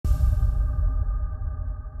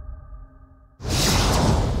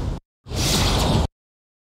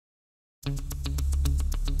December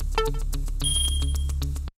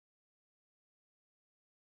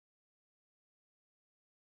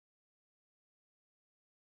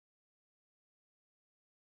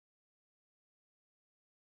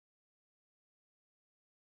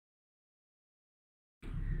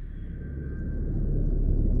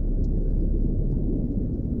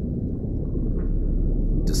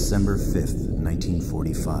 5th,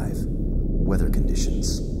 1945. Weather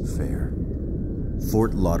conditions, fair.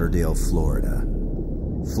 Fort Lauderdale, Florida.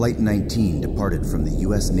 Flight 19 departed from the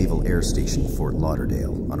U.S. Naval Air Station, Fort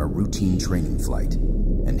Lauderdale, on a routine training flight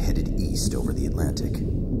and headed east over the Atlantic.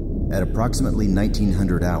 At approximately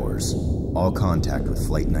 1900 hours, all contact with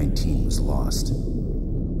Flight 19 was lost.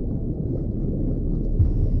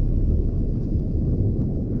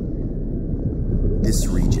 This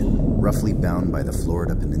region, roughly bound by the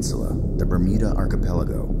Florida Peninsula, the Bermuda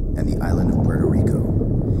Archipelago, and the island of Puerto Rico,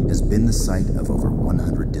 has been the site of over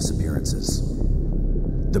 100 disappearances.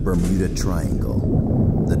 The Bermuda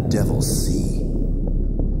Triangle, the Devil's Sea.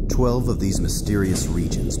 12 of these mysterious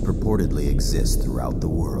regions purportedly exist throughout the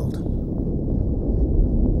world.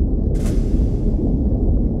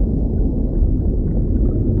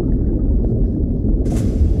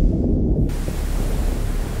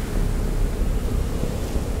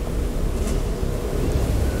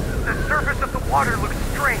 Water looks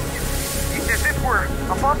strange, as if we're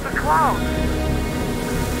above the clouds.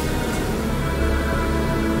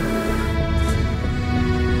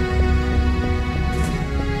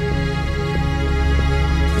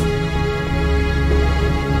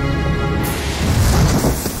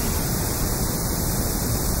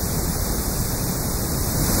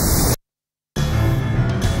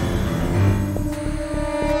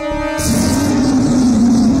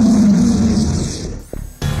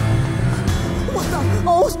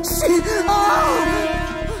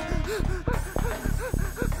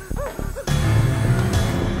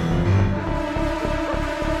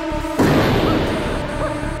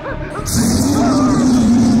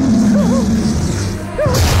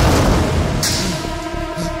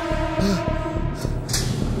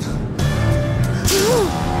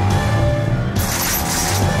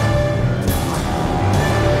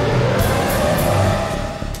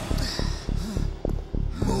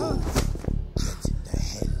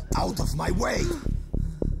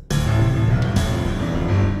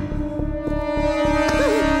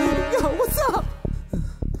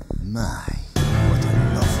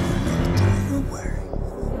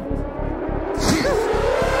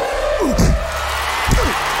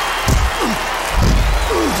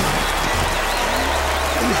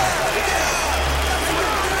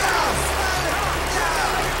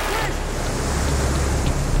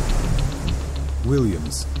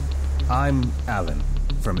 Williams. I'm Alan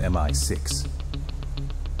from MI6.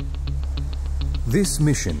 This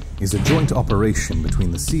mission is a joint operation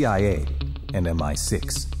between the CIA and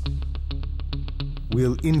MI6.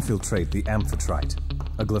 We'll infiltrate the Amphitrite,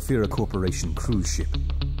 a Glafira Corporation cruise ship,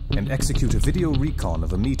 and execute a video recon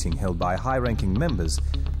of a meeting held by high-ranking members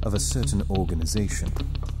of a certain organization.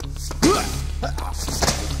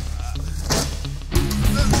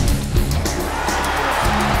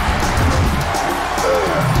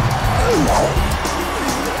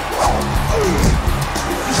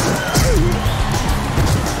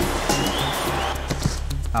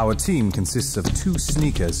 Our team consists of 2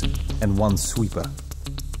 sneakers and 1 sweeper.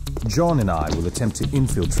 John and I will attempt to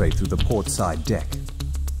infiltrate through the port side deck.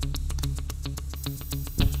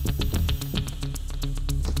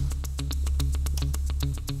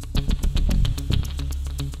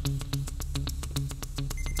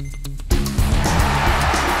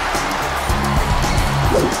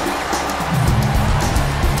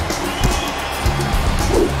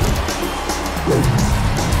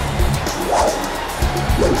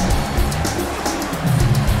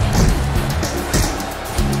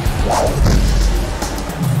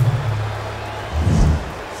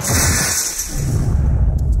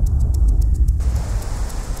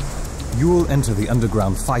 You will enter the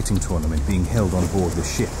underground fighting tournament being held on board the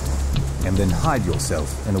ship, and then hide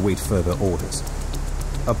yourself and await further orders.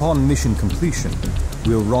 Upon mission completion,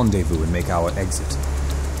 we'll rendezvous and make our exit.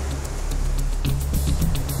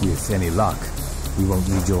 With any luck, we won't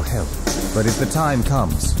need your help, but if the time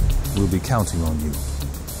comes, we'll be counting on you,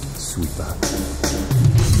 sweeper.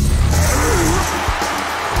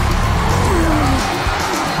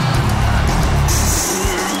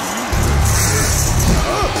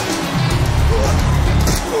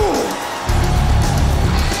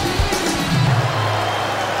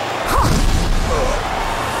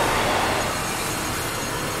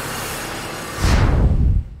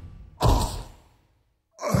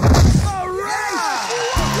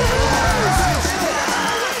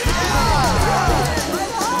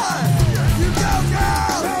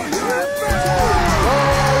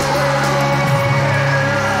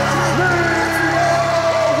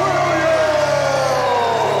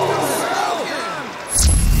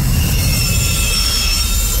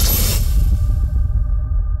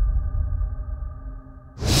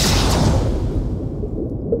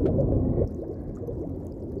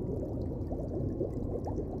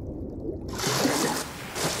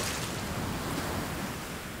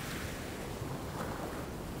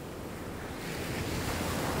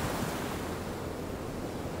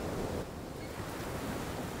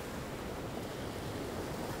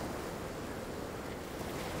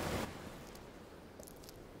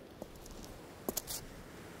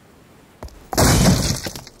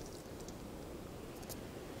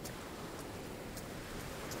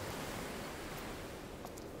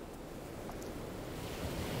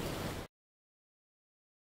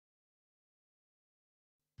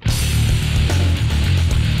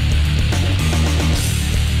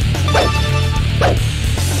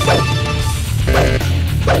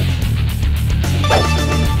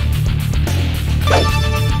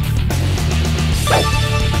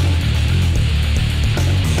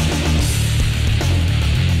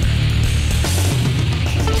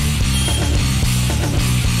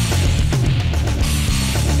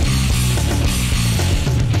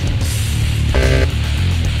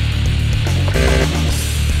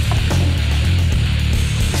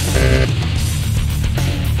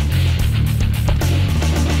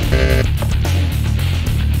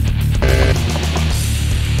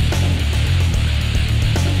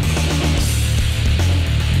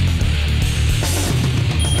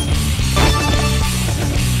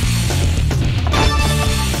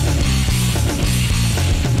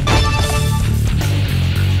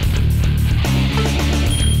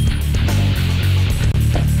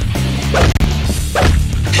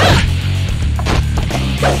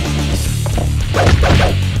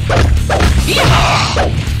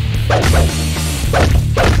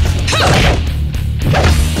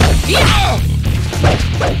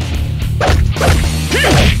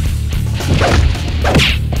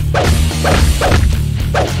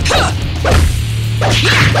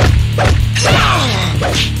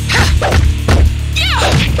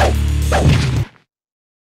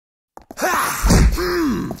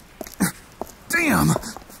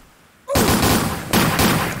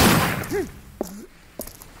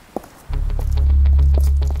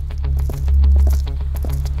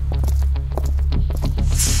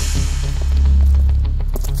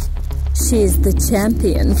 She's the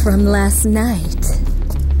champion from last night.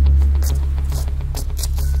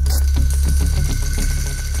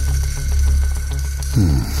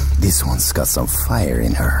 This one's got some fire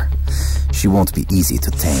in her. She won't be easy to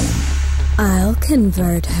tame. I'll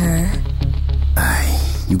convert her.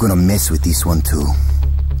 Aye, you gonna mess with this one too?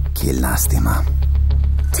 Que lástima.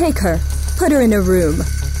 Take her. Put her in a room.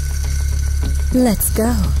 Let's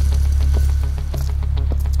go.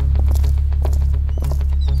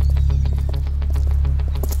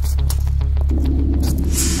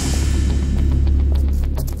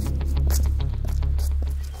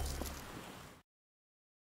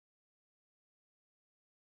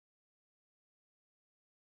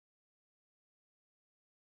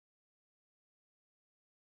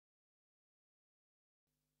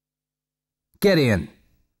 Get in.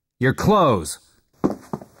 Your clothes.